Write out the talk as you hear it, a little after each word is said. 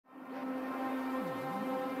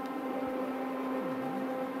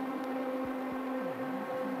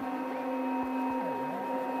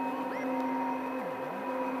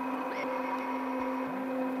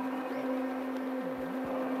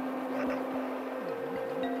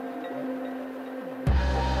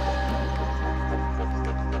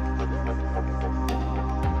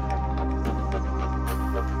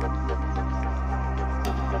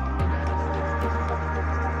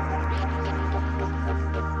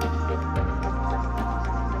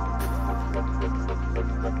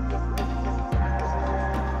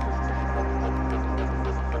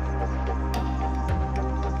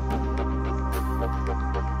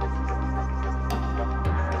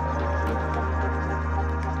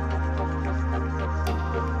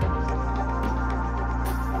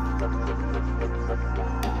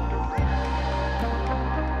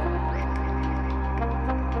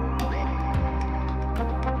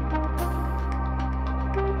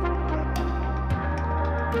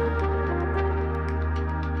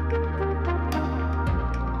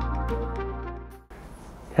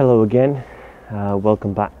Hello again,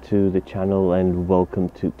 welcome back to the channel and welcome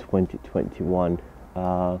to 2021. I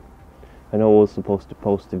know I was supposed to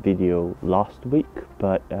post a video last week,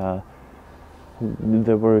 but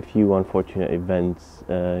there were a few unfortunate events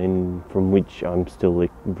from which I'm still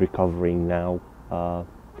recovering now.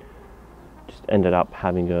 Just ended up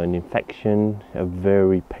having an infection, a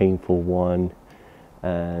very painful one,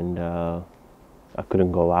 and I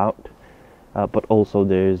couldn't go out. But also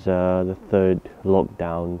there's the third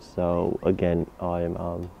lockdown, so again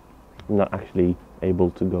I'm not actually able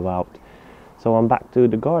to go out, so I'm back to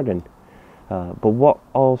the garden. But what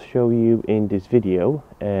I'll show you in this video,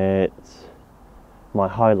 it's my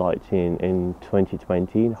highlights in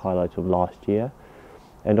 2020, highlights of last year,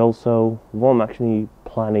 and also what I'm actually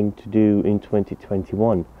planning to do in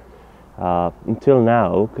 2021. Until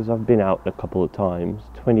now, because I've been out a couple of times,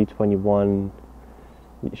 2021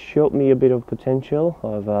 it showed me a bit of potential.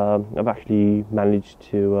 I've actually managed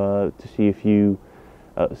to see a few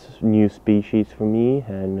new species for me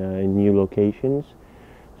and new locations.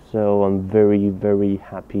 So I'm very, very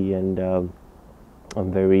happy, and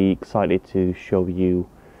I'm very excited to show you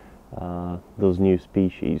those new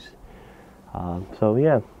species. So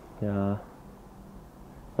yeah,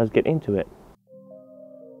 let's get into it.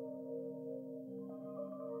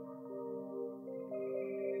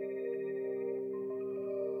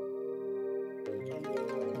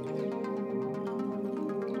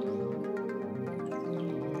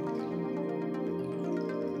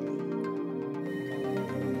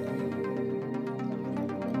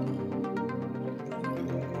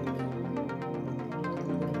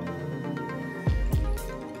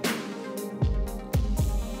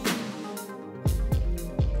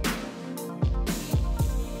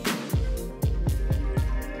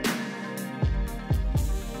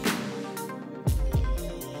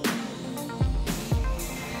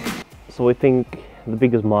 So I think the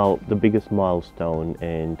biggest milestone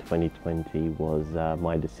in 2020 was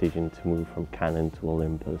my decision to move from Canon to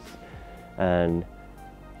Olympus, and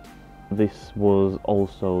this was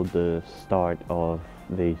also the start of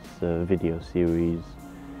this video series,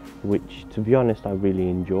 which, to be honest, I really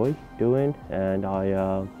enjoy doing, and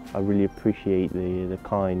I really appreciate the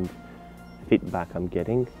kind feedback I'm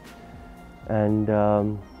getting, and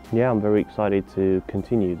yeah, I'm very excited to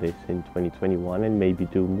continue this in 2021 and maybe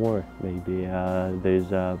do more. Maybe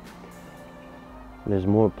there's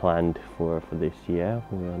more planned for this year.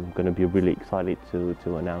 I'm going to be really excited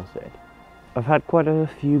to announce it. I've had quite a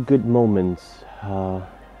few good moments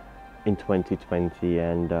in 2020,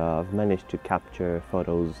 and I've managed to capture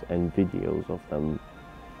photos and videos of them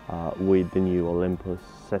with the new Olympus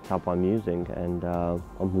setup I'm using, and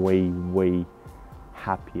I'm way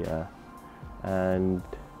happier, and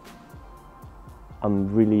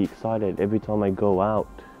I'm really excited. Every time I go out,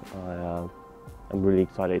 I'm really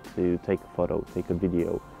excited to take a photo, take a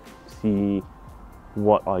video, see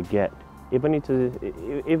what I get. Even if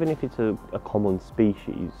it's a common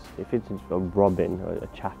species, if it's a robin, or a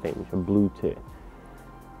chaffinch, a blue tit,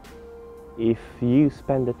 if you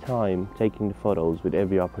spend the time taking the photos with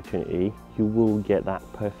every opportunity, you will get that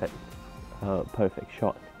perfect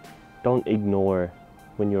shot. Don't ignore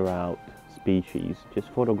when you're out species. Just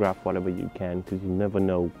photograph whatever you can, because you never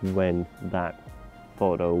know when that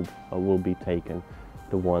photo will be taken,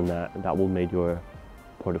 the one that will make your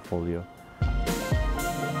portfolio.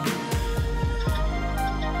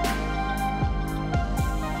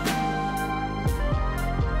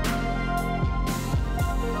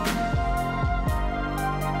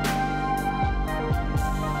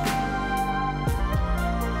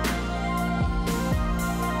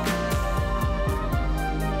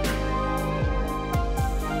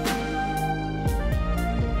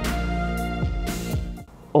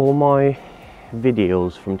 All my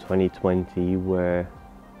videos from 2020 were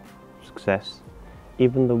success.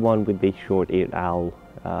 Even the one with the short-eared owl,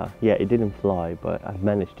 yeah, it didn't fly, but I've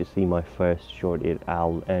managed to see my first short-eared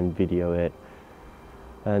owl and video it,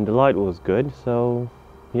 and the light was good, so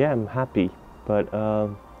yeah, I'm happy. But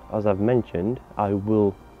as I've mentioned, I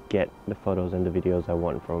will get the photos and the videos I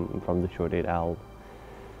want from the short-eared owl.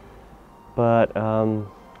 But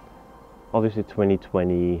obviously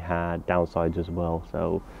 2020 had downsides as well,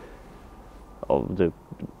 so of the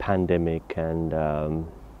pandemic and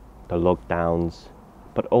the lockdowns,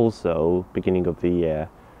 but also beginning of the year,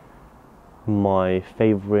 my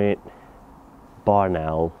favorite barn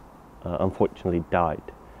owl unfortunately died.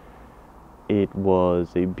 It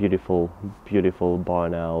was a beautiful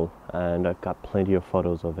barn owl, and I've got plenty of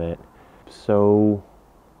photos of it. So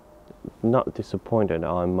not disappointed.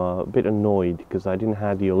 I'm a bit annoyed because I didn't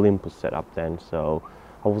have the Olympus set up then, so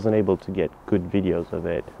I wasn't able to get good videos of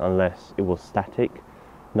it unless it was static,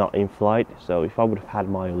 not in flight. So if I would have had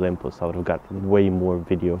my Olympus, I would have got way more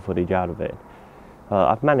video footage out of it.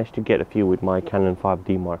 I've managed to get a few with my Canon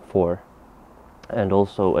 5D Mark IV and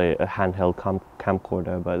also a handheld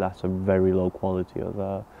camcorder, but that's a very low quality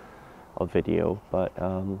of video. But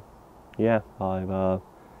yeah,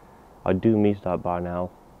 I do miss that bar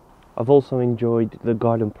now. I've also enjoyed the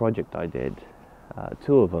garden project I did,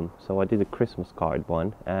 2 of them. So I did a Christmas card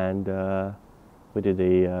one, and we did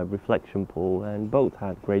a reflection pool, and both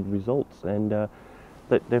had great results. And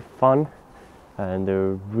they're fun, and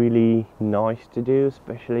they're really nice to do,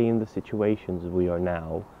 especially in the situations we are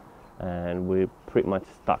now, and we're pretty much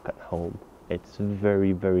stuck at home. It's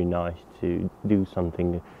very, very nice to do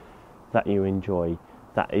something that you enjoy,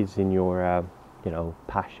 that is in your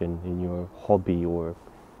passion, in your hobby, or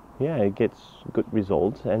yeah, it gets good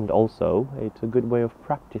results, and also it's a good way of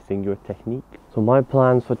practicing your technique. So my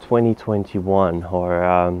plans for 2021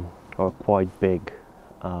 are quite big.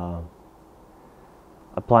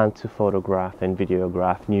 I plan to photograph and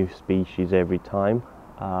videograph new species every time,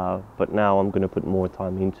 but now I'm going to put more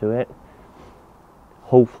time into it.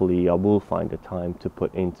 Hopefully I will find the time to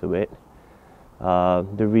put into it.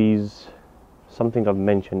 There is something I've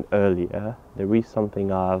mentioned earlier. There is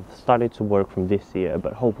something I've started to work from this year,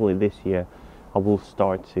 but hopefully this year I will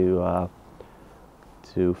start to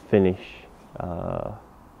finish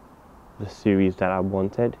the series that I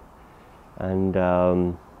wanted, and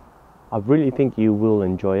I really think you will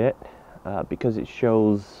enjoy it because it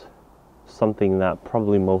shows something that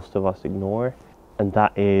probably most of us ignore, and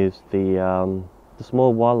that is the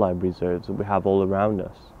small wildlife reserves that we have all around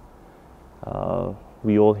us.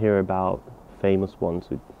 We all hear about famous ones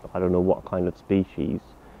with I don't know what kind of species.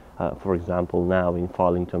 For example, now in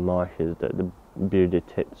Farlington Marshes, the bearded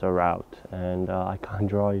tits are out, and I can't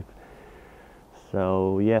drive.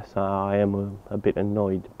 So yes, I am a bit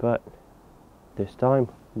annoyed, but this time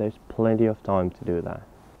there's plenty of time to do that.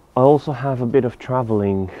 I also have a bit of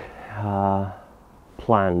traveling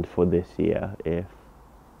planned for this year if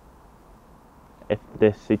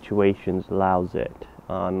this situation allows it.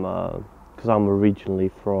 Because I'm originally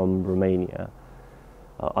from Romania,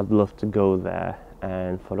 I'd love to go there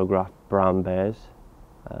and photograph brown bears.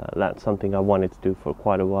 That's something I wanted to do for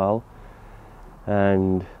quite a while,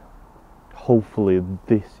 and hopefully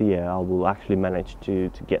this year I will actually manage to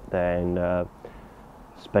get there and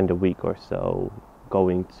spend a week or so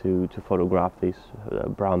going to photograph these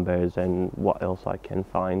brown bears and what else I can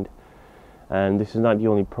find. And this is not the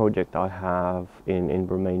only project I have in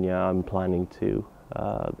Romania. I'm planning to,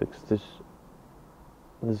 because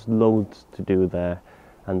there's loads to do there,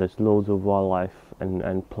 and there's loads of wildlife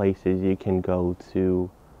and places you can go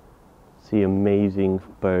to see amazing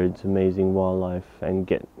birds, amazing wildlife, and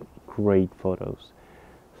get great photos.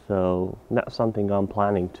 So that's something I'm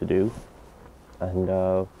planning to do, and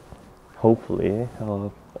hopefully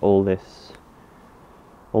all these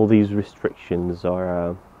restrictions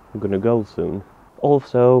are gonna go soon.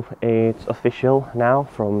 Also, it's official now,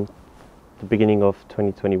 from the beginning of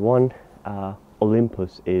 2021,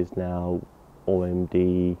 Olympus is now OM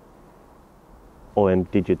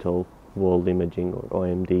Digital World Imaging, or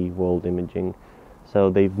OMD World Imaging. So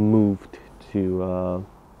they've moved to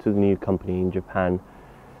the new company in Japan,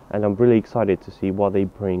 and I'm really excited to see what they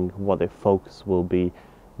bring, what their focus will be,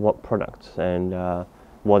 what products, and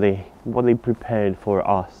what they prepared for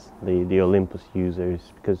us, the Olympus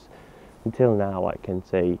users. Because until now I can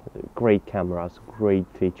say great cameras, great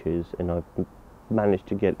features, and I've managed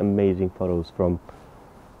to get amazing photos from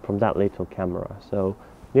that little camera. So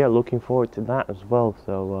yeah, looking forward to that as well.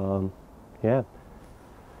 So yeah,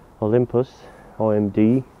 Olympus,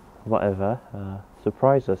 OMD, whatever,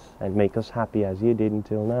 surprise us and make us happy as you did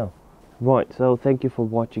until now. Right, so thank you for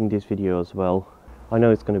watching this video as well. I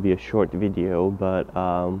know it's going to be a short video, but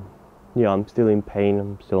yeah, I'm still in pain,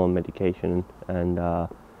 I'm still on medication, and I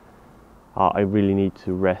really need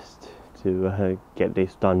to rest to get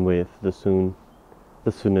this done with. The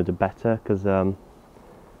sooner the better, because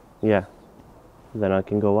yeah, then I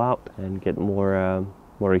can go out and get more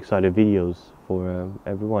excited videos for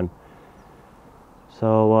everyone.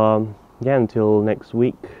 So yeah, until next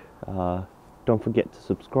week, don't forget to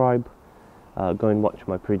subscribe. Go and watch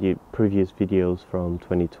my previous videos from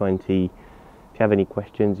 2020. If you have any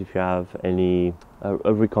questions, if you have any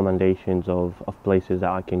recommendations of places that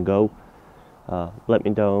I can go, let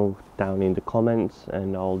me know down in the comments,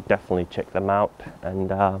 and I'll definitely check them out.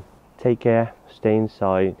 And take care, stay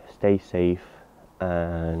inside, stay safe,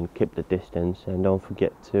 and keep the distance, and don't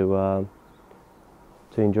forget to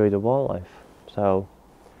to enjoy the wildlife. So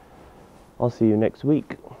I'll see you next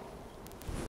week.